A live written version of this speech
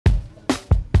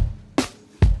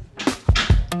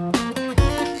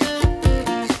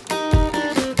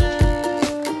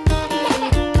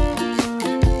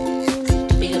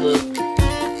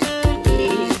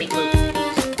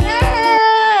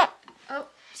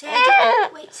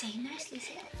Wait, say nicely,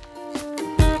 say it.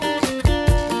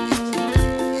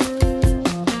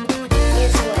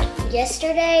 Guess what?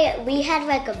 Yesterday we had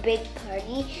like a big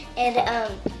party, and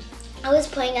I was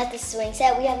playing at the swing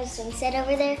set. We have a swing set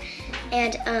over there,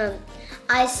 and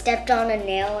I stepped on a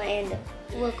nail, and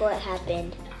look what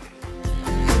happened.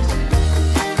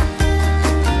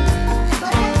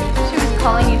 She was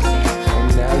calling you Sam.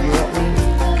 And now you want me?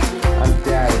 I'm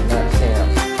Daddy, not Sam.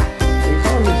 Are you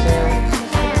calling me Sam?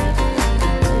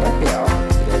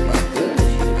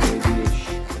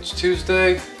 It's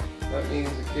Tuesday. That means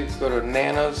the kids go to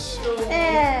Nana's.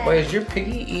 Wait, is your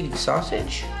piggy eating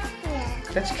sausage? Yeah.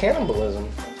 That's cannibalism.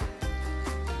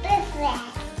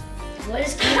 What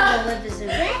is cannibalism?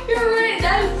 You're right,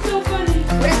 that is so funny.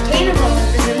 What is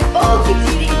cannibalism? Oh, he's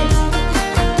eating it.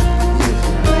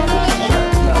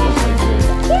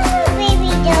 Baby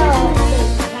dog.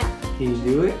 Can you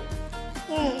do it?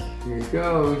 Yeah. Here it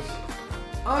goes.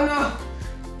 Oh no!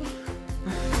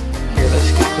 Here, let's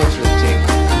get closer to the table.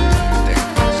 There,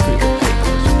 let's get your plate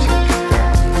closer to it. There.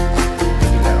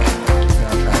 Maybe that'll work.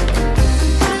 Now try it.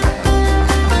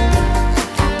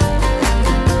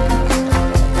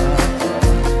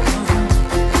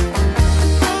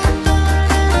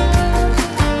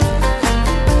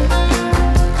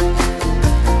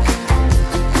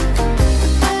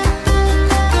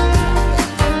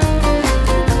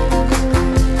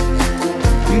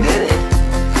 You did it!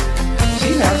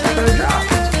 See, now it's not gonna drop.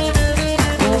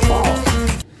 It won't fall.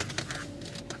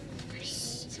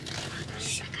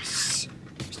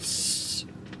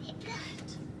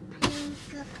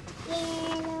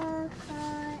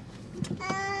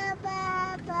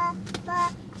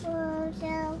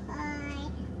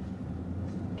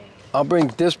 I'll bring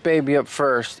this baby up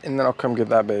first, and then I'll come get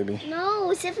that baby.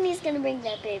 No, Symphony's gonna bring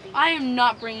that baby. I am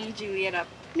not bringing Juliet up.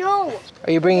 No.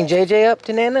 Are you bringing JJ up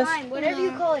to Nana's? Fine, whatever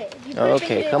you call it. If you put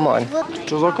Okay, come on.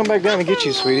 Jules, I'll come back down and get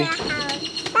you, sweetie.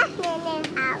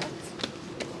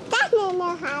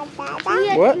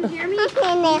 What? Can you hear me?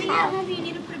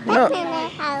 No.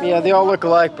 Yeah, they all look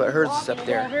alike, but hers is up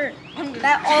there.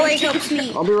 That always helps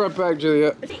me. I'll be right back,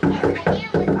 Juliet.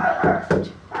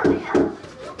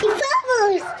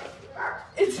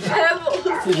 It's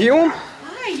Pebbles. You hear them?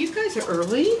 Hi, you guys are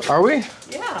early? Are we?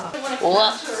 Yeah.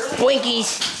 What?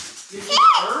 Twinkies.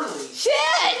 Shit!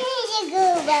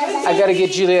 I gotta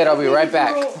get Juliet. I'll be right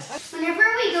back. Whenever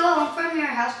we go home from your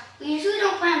house, we usually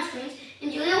don't play on screens,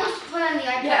 and Julia wants to play on the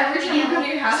iPad. Yeah, every time you go to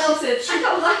your house, she says, I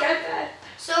don't like iPad.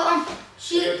 So,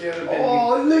 she...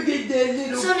 Oh, look at that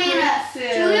little So, Nana,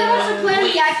 princess. Julia wants to play on the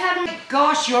iPad.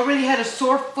 Gosh, you already had a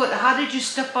sore foot. How did you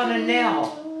step on a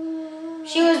nail?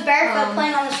 She was barefoot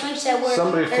playing on the swing set where...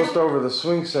 Somebody flipped over the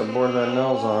swing set board that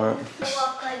nails on it.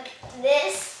 Walk like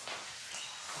this.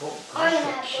 Or you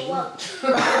have to walk... or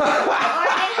you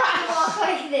have to walk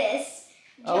like this.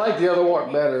 I like the other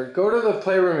walk better. Go to the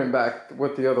playroom and back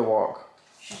with the other walk.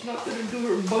 She's not gonna do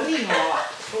her bunny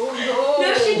hop. Oh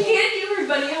No, she can't do her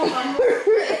bunny hop.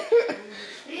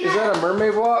 Is that a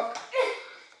mermaid walk?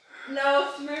 No,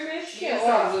 it's mermaid. She can't She's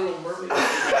walk. a little mermaid.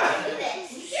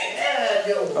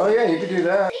 Oh yeah, you could do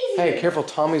that. Hey, careful,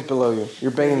 Tommy's below you.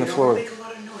 You're banging the floor. Make a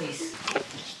lot of noise.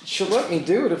 She'll let me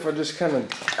do it if I just kind of...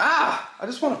 Ah! I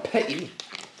just want to pet you.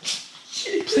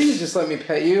 Please just let me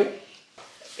pet you.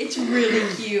 It's really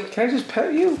cute. Can I just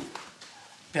pet you?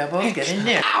 Bebo, get in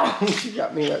there. Ow! She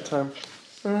got me that time.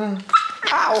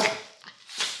 Ow!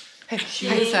 Hey, she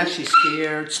is actually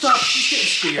scared. Stop,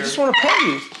 she's getting I scared. just want to pet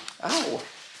you. Ow!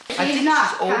 I think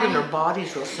she's old and her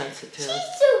body's real sensitive.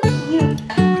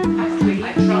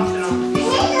 I dropped it on the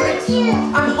floor.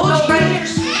 I'm holding right here.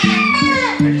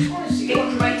 I just want to see it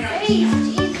right here.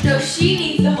 No, she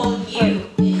needs to hold you.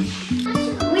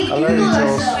 I love you,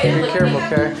 Jules. Be careful,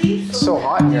 okay? It's so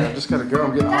hot in here. I just gotta go.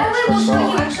 I'm getting hot.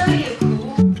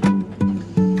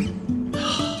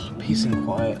 Peace and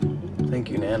quiet. Thank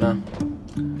you, Nana.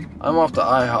 I'm off to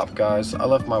IHOP, guys. I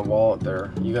left my wallet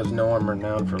there. You guys know I'm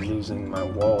renowned for losing my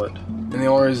wallet. And the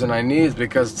only reason I need is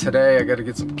because today I gotta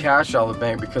get some cash out of the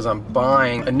bank because I'm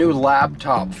buying a new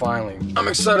laptop finally. I'm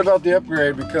excited about the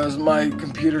upgrade because my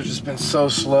computer's just been so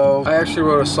slow. I actually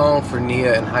wrote a song for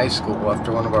Nia in high school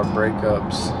after one of our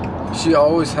breakups. She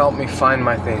always helped me find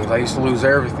my things. I used to lose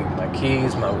everything. My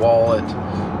keys, my wallet,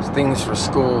 things for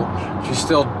school. She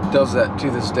still does that to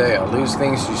this day. I lose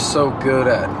things. She's so good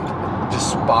at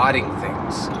just spotting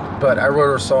things. But I wrote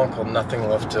her a song called Nothing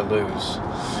Left to Lose.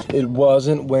 It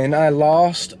wasn't when I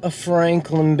lost a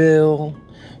Franklin bill,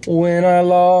 when I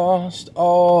lost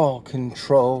all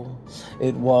control.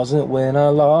 It wasn't when I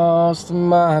lost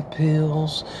my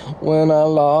pills, when I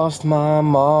lost my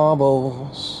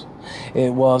marbles.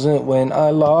 It wasn't when I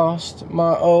lost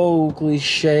my Oakley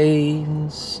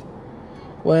shades.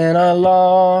 When I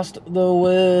lost the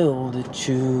will to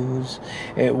choose.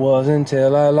 It wasn't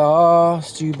till I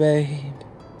lost you, babe.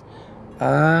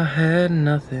 I had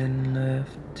nothing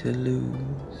left to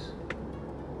lose.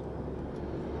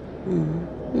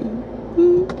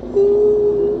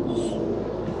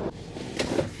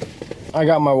 I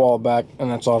got my wallet back,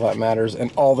 and that's all that matters.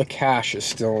 And all the cash is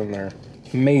still in there.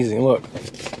 Amazing, look.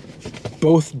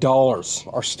 Both dollars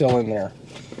are still in there.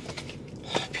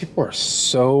 People are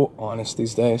so honest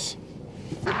these days.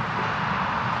 The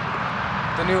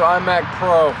new iMac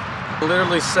Pro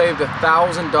literally saved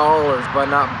 $1,000 by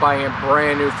not buying it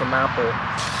brand new from Apple.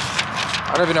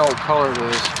 I don't even know what color it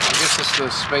is. I guess it's the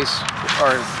space,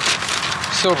 or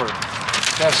silver.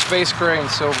 They have space gray and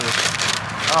silver.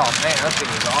 Oh man, that thing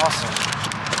is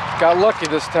awesome. Got lucky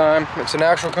this time. It's an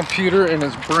actual computer and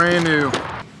it's brand new.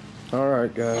 All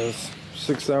right guys,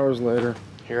 6 hours later,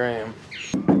 here I am.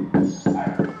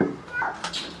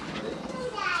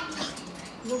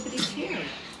 Nobody's here.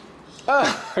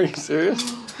 Ah, are you serious?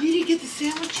 You didn't get the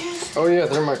sandwiches? Oh yeah,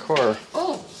 they're in my car.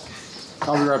 Oh.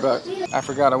 I'll be right back. I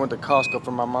forgot I went to Costco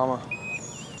for my mama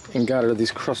and got her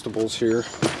these Crustables here.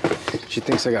 She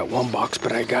thinks I got one box,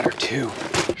 but I got her two.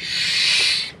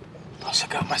 Shh. Plus I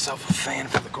got myself a fan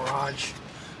for the garage.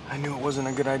 I knew it wasn't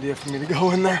a good idea for me to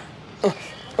go in there.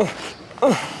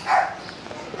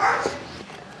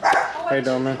 How you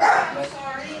doing, man?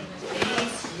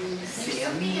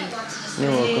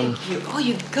 You're welcome. Oh,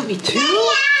 you got me two?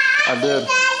 I did.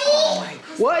 Oh my.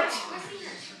 What?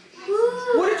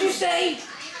 What did you say?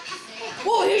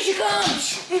 Whoa, here she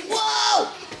comes. Whoa.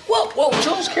 Whoa, whoa,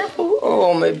 Jules, careful.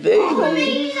 Oh, my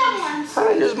baby.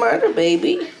 I just mind her,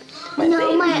 baby. My No,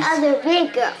 baby. my other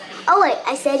big girl. Oh wait,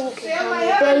 I said you could call me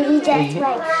baby, that's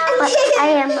right. But I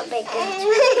am a big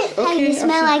girl. Hey, you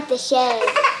smell like the shade.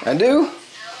 I do?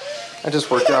 I just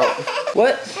worked out.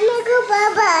 What? I'm gonna go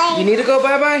bye-bye. You need to go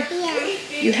bye-bye?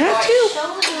 Yeah. You have to?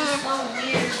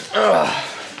 Ugh.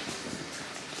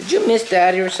 Did you miss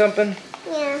Daddy or something?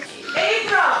 Yeah.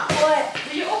 Abram! What?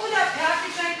 Did you open that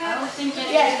package I got? I was thinking.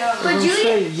 Yes. But You Juliet.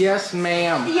 say yes,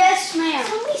 ma'am. Yes, ma'am.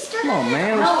 Come on,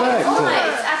 man, respect.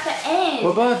 It's at the end.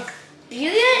 What, bud?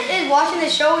 Juliet is watching the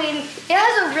show and it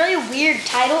has a really weird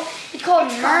title. It's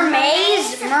called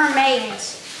Mermaids.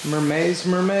 Mermaids?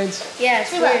 Yeah,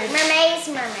 it's Look, weird. mermaids.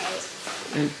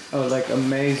 And, oh, like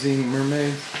amazing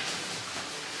mermaids?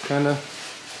 Kinda?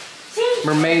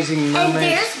 Mermazing And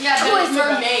mermaids? there's toys of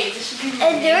them.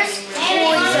 And there's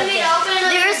toys of them.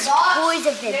 There's toys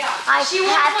of them. I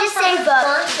have to say, but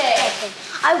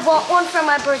I want one for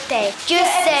my birthday.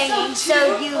 Just saying,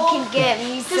 so you can get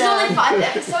me some. There's only 5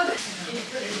 episodes.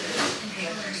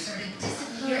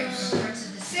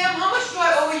 Sam, how much do I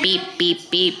owe you? Beep, beep,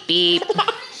 beep, beep.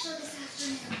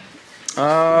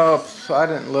 Oh, I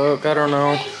didn't look. I don't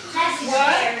know.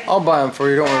 What? I'll buy them for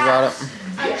you. Don't worry about it.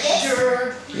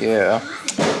 Sure. Yeah.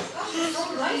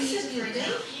 So nice of you.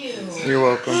 Thank you. You're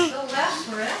welcome. It'll last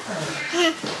forever.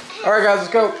 All right, guys,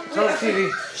 let's go. Turn on the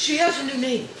TV. She has a new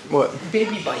name. What?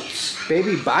 Baby Bites.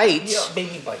 Baby bites? Yeah,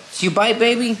 Baby Bites. You bite,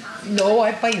 baby? No,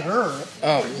 I bite her.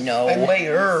 Oh, no. I bite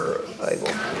her.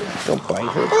 Don't bite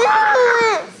her.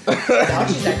 Now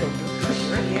she's like a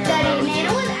right here. Daddy,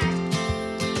 Nana was asking.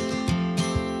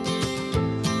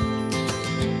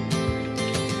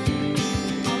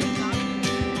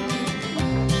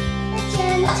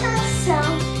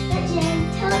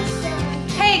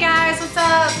 Hey guys, what's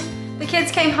up? The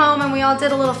kids came home and we all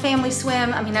did a little family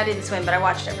swim. I mean, I didn't swim, but I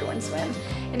watched everyone swim.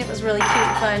 And it was really cute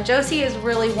and fun. Josie is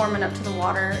really warming up to the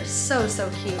water. So, so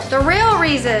cute. The real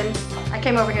reason I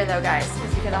came over here though, guys,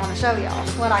 is because I want to show y'all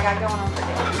what I got going on for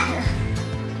dinner here.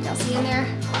 Y'all see in there?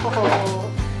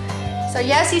 Oh. So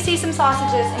yes, you see some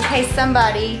sausages in case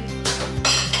somebody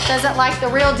doesn't like the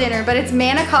real dinner, but it's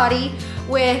manicotti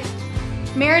with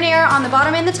marinara on the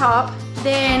bottom and the top,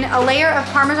 then a layer of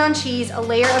Parmesan cheese, a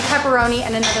layer of pepperoni,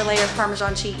 and another layer of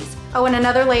Parmesan cheese. Oh, and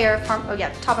another layer of oh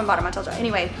yeah, top and bottom, I told you.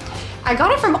 Anyway, I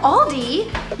got it from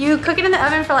Aldi. You cook it in the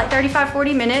oven for like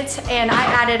 35-40 minutes, and I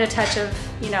added a touch of,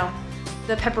 you know,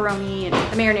 the pepperoni and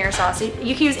the marinara sauce.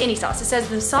 You can use any sauce. It says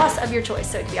the sauce of your choice.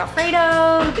 So it could be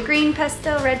Alfredo, the green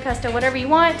pesto, red pesto, whatever you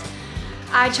want.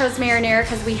 I chose marinara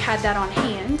because we had that on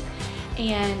hand.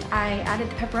 And I added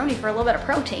the pepperoni for a little bit of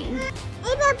protein.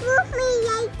 Abram, push me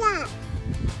like that.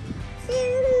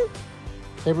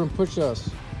 Abram, push us.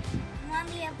 Want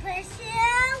me to push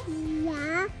you?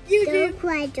 Yeah. Don't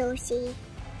cry, Josie.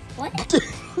 What?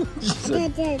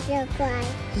 Don't cry.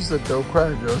 She said, don't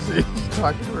cry, Josie. She's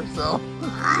talking to herself.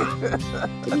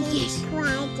 Don't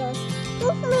cry, Josie.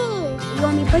 Push me. You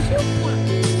want me to push you?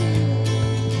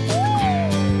 Yeah.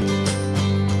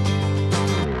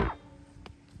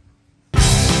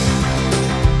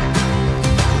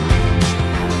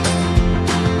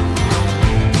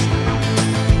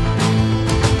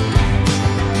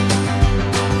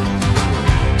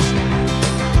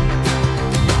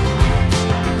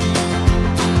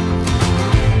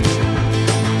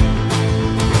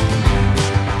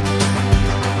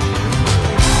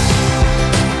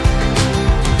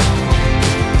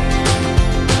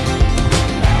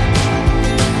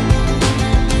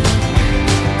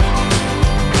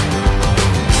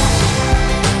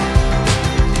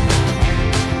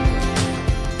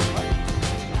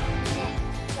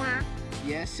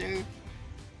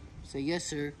 Yes,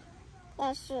 sir.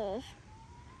 Yes, sir.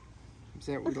 Is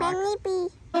that what we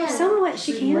like? Somewhat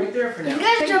she can. Right there for now. You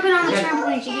guys are jumping on the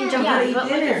trampoline. She can jump on it. But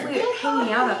like if we're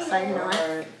hanging out outside,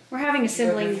 not. We're having a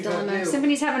sibling dilemma.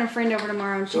 Symphony's having a friend over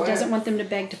tomorrow, and she doesn't want them to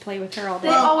beg to play with her all day.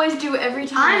 They always do every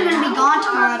time. I'm gonna be gone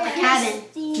tomorrow at the cabin.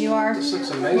 You are. This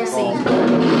looks amazing.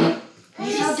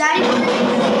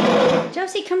 Daddy.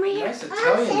 Josie, come right here. Nice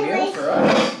Italian meal for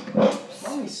us.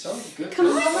 Mommy's so good. Come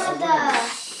on.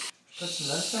 Put some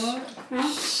nuts on it.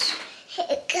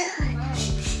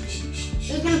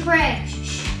 Who's gonna pray?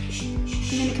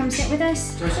 You gonna come sit with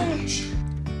us?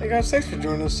 Hey guys, thanks for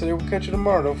joining us today. We'll catch you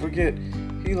tomorrow. Don't forget,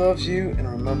 He loves you, and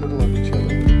remember to love each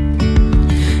other.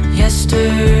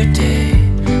 Yesterday,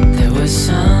 there was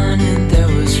sun and there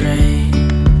was rain.